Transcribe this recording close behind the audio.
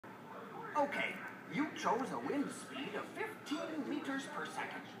Okay, you chose a wind speed of 15 meters per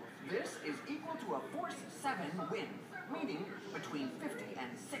second. This is equal to a force 7 wind, meaning between 50 and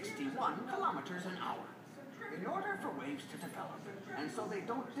 61 kilometers an hour. In order for waves to develop, and so they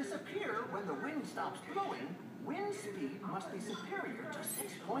don't disappear when the wind stops blowing, wind speed must be superior to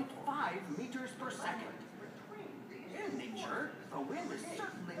 6.5 meters per second. In nature, the wind is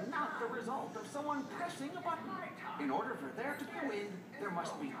certainly not the result of someone pressing a button. In order for there to be wind, there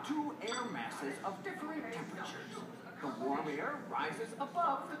must be two air masses of different temperatures. The warm air rises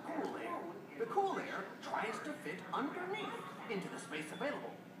above the cool air. The cool air tries to fit underneath into the space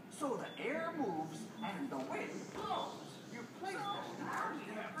available. So the air moves and the wind blows. You placed this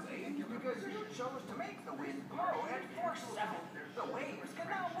large wave because you chose to make the wind blow at force 7. The waves can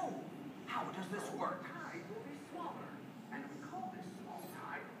now move. How does this work?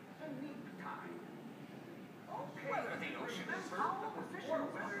 Whether the ocean is calm or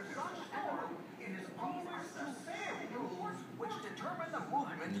whether such storm, it is always the same rules which determine the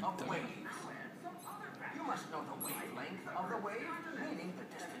movement of waves. You must know the wavelength of the wave, meaning the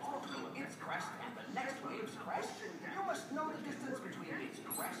distance between its crest and the next wave's crest. You must know the distance between its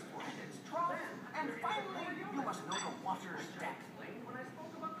crest and its trough. And finally, you must know the water's depth.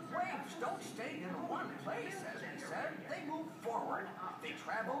 Waves don't stay in one place, as we said. They move forward. They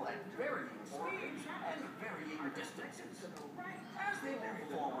travel at varying speeds and varying distances. As they move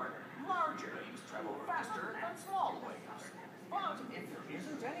forward, larger waves travel faster than small waves. But if there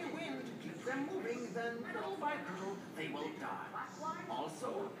isn't any wind to keep them moving, then little by little they will die.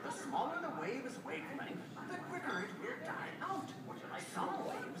 Also, the smaller the wave's wavelength, the quicker it will die out. Some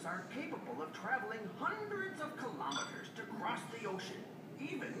waves are capable of traveling hundreds of kilometers to cross the ocean,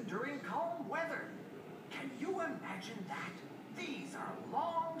 even during calm weather. Can you imagine that? These are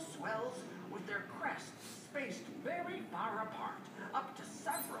long swells with their crests spaced very far apart, up to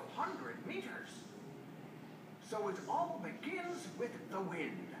several hundred meters. So it all begins with the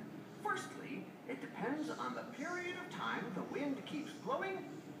wind. Firstly, it depends on the period of time the wind keeps blowing,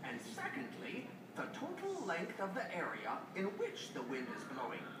 and secondly, the total length of the area in which the wind is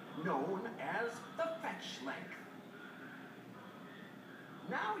blowing, known as the fetch length.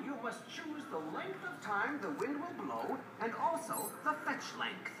 Now you must choose the length of time the wind will blow and also the fetch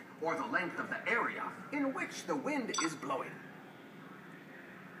length, or the length of the area in which the wind is blowing.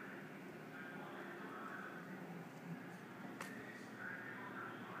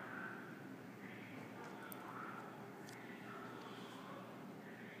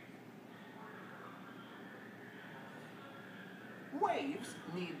 Waves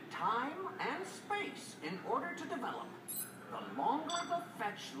need time and space in order to develop. The longer the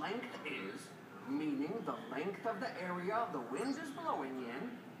fetch length is, meaning the length of the area the wind is blowing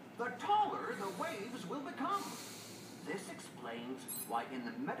in, the taller the waves will become. This explains why in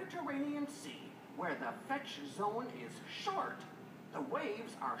the Mediterranean Sea, where the fetch zone is short, the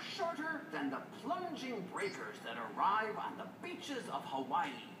waves are shorter than the plunging breakers that arrive on the beaches of Hawaii.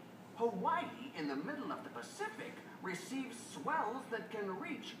 Hawaii, in the middle of the Pacific, receives swells that can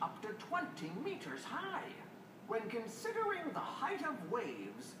reach up to 20 meters high. When considering the height of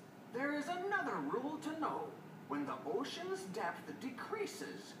waves, there is another rule to know. When the ocean's depth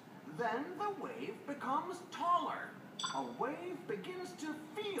decreases, then the wave becomes taller. A wave begins to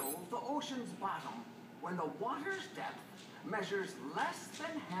feel the ocean's bottom when the water's depth measures less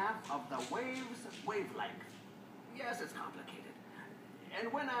than half of the wave's wavelength. Yes, it's complicated.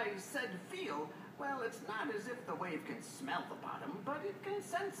 And when I said feel, well, it's not as if the wave can smell the bottom, but it can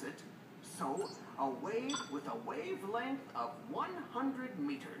sense it. So, a wave with a wavelength of 100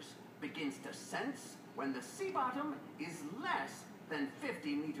 meters begins to sense when the sea bottom is less than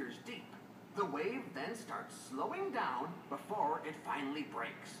 50 meters deep. The wave then starts slowing down before it finally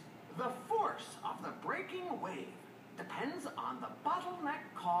breaks. The force of the breaking wave depends on the bottleneck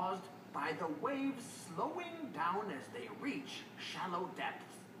caused by the waves slowing down as they reach shallow depths.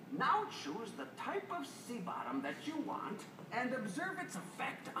 Now choose the type of sea bottom that you want and observe its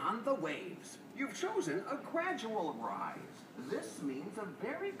effect on the waves. You've chosen a gradual rise. This means a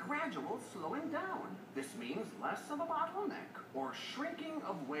very gradual slowing down. This means less of a bottleneck or shrinking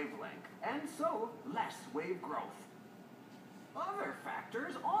of wavelength, and so less wave growth. Other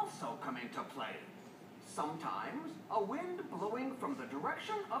factors also come into play. Sometimes a wind blowing from the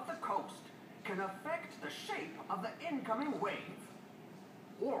direction of the coast can affect the shape of the incoming wave.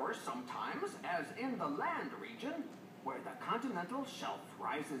 Or sometimes, as in the land region, where the continental shelf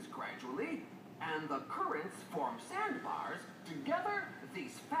rises gradually and the currents form sandbars, together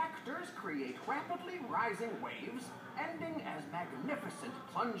these factors create rapidly rising waves, ending as magnificent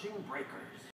plunging breakers.